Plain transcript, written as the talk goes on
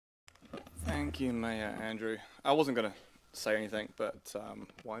Thank you, Mayor Andrew. I wasn't going to say anything, but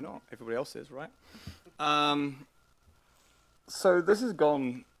why not? Everybody else is, right? So this has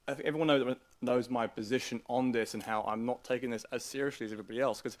gone, I think everyone knows my position on this and how I'm not taking this as seriously as everybody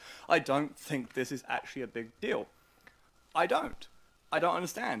else, because I don't think this is actually a big deal. I don't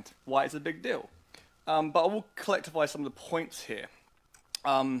understand why it's a big deal. But I will collectivize some of the points here,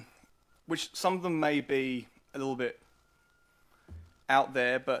 which some of them may be a little bit out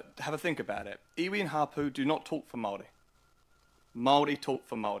there, but have a think about it. Iwi and Hapu do not talk for Maori. Maori talk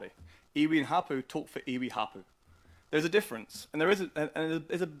for Maori. Iwi and Hapu talk for Iwi Hapu. There's a difference, and there's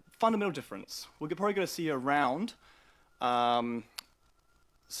a fundamental difference. We're probably going to see around somewhere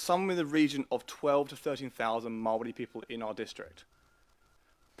in the region of 12 to 13,000 Maori people in our district.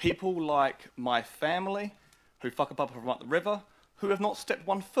 People like my family, who whakapapa from up the river, who have not stepped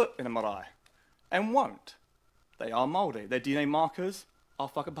one foot in a marae, and won't. They are Māori. Their DNA markers are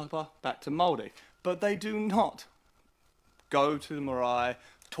whakapapa back to Māori. But they do not go to the marae,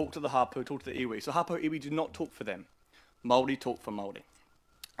 talk to the hapu, talk to the iwi. So hapu and iwi do not talk for them. Māori talk for Māori.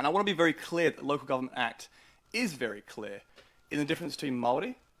 And I want to be very clear that the Local Government Act is very clear in the difference between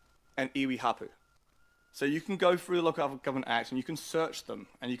Māori and iwi hapu. So you can go through the Local Government Act and you can search them,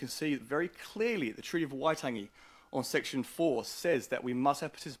 and you can see very clearly the Treaty of Waitangi on Section 4 says that we must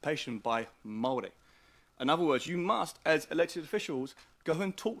have participation by Māori. In other words, you must, as elected officials, go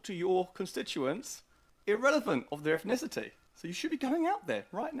and talk to your constituents, irrelevant of their ethnicity. So you should be going out there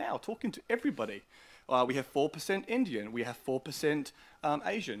right now, talking to everybody. We have 4% Indian, we have 4%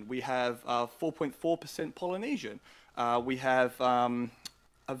 Asian, we have 4.4% Polynesian, we have a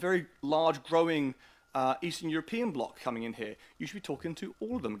very large growing Eastern European bloc coming in here. You should be talking to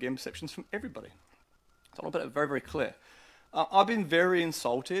all of them, getting perceptions from everybody. So I want to put it very, very clear. I've been very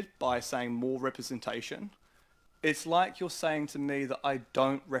insulted by saying more representation. It's like you're saying to me that I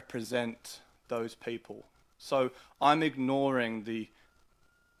don't represent those people. So I'm ignoring the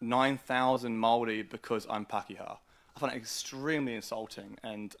 9,000 Māori because I'm Pākehā. I find it extremely insulting,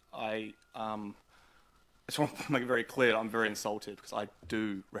 and I just want to make it very clear that I'm very insulted because I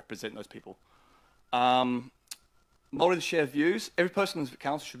do represent those people. Māori share views. Every person in the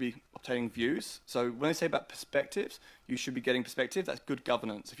council should be obtaining views. So when they say about perspectives, you should be getting perspective. That's good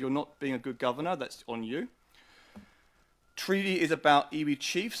governance. If you're not being a good governor, that's on you. Treaty is about iwi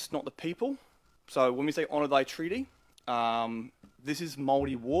chiefs, not the people. So when we say honour thy treaty, this is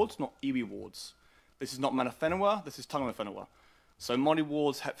Māori wards, not iwi wards. This is not mana whenua, this is tangata whenua. So Māori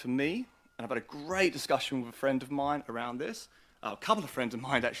wards, for me, and I've had a great discussion with a friend of mine around this, a couple of friends of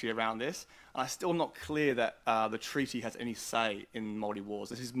mine actually around this, and I'm still not clear that the treaty has any say in Māori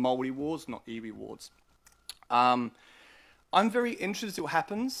wards. This is Māori wards, not iwi wards. I'm very interested to see what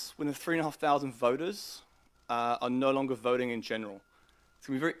happens when the 3,500 voters are no longer voting in general. It's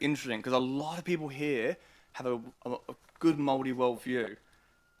going to be very interesting because a lot of people here have a good Māori worldview,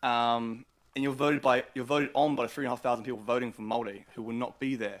 and you're voted on by 3,500 people voting for Māori who will not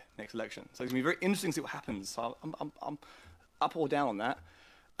be there next election. So it's going to be very interesting to see what happens. So I'm up or down on that.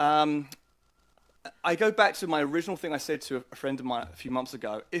 I go back to my original thing I said to a friend of mine a few months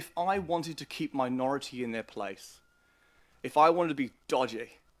ago. If I wanted to keep minority in their place, if I wanted to be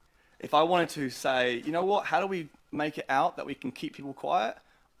dodgy, if I wanted to say, you know what, how do we make it out that we can keep people quiet,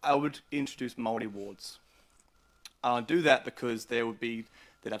 I would introduce Māori wards. I'll do that because they'd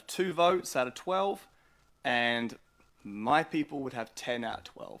have 2 votes out of 12, and my people would have 10 out of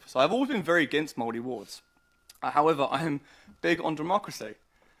 12. So I've always been very against Māori wards. However, I am big on democracy.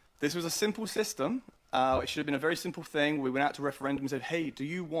 This was a simple system. It should have been a very simple thing. We went out to referendum and said, hey, do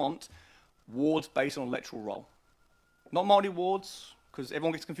you want wards based on electoral roll? Not Māori wards, because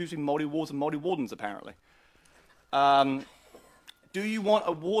everyone gets confused between Māori wards and Māori wardens, apparently. Do you want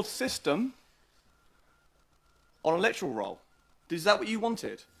a ward system on electoral roll? Is that what you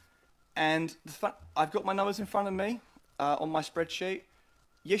wanted? And I've got my numbers in front of me on my spreadsheet.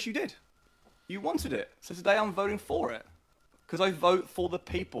 Yes, you did. You wanted it. So today I'm voting for it because I vote for the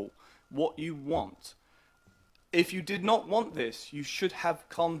people, what you want. If you did not want this, you should have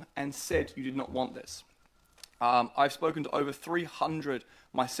come and said you did not want this. I've spoken to over 300,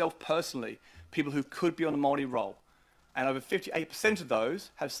 myself personally, people who could be on the Māori roll, and over 58% of those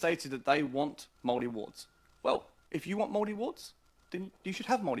have stated that they want Māori wards. Well, if you want Māori wards, then you should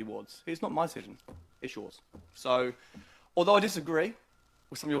have Māori wards. It's not my decision, it's yours. So, although I disagree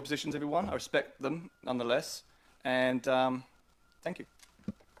with some of your positions, everyone, I respect them nonetheless, and thank you.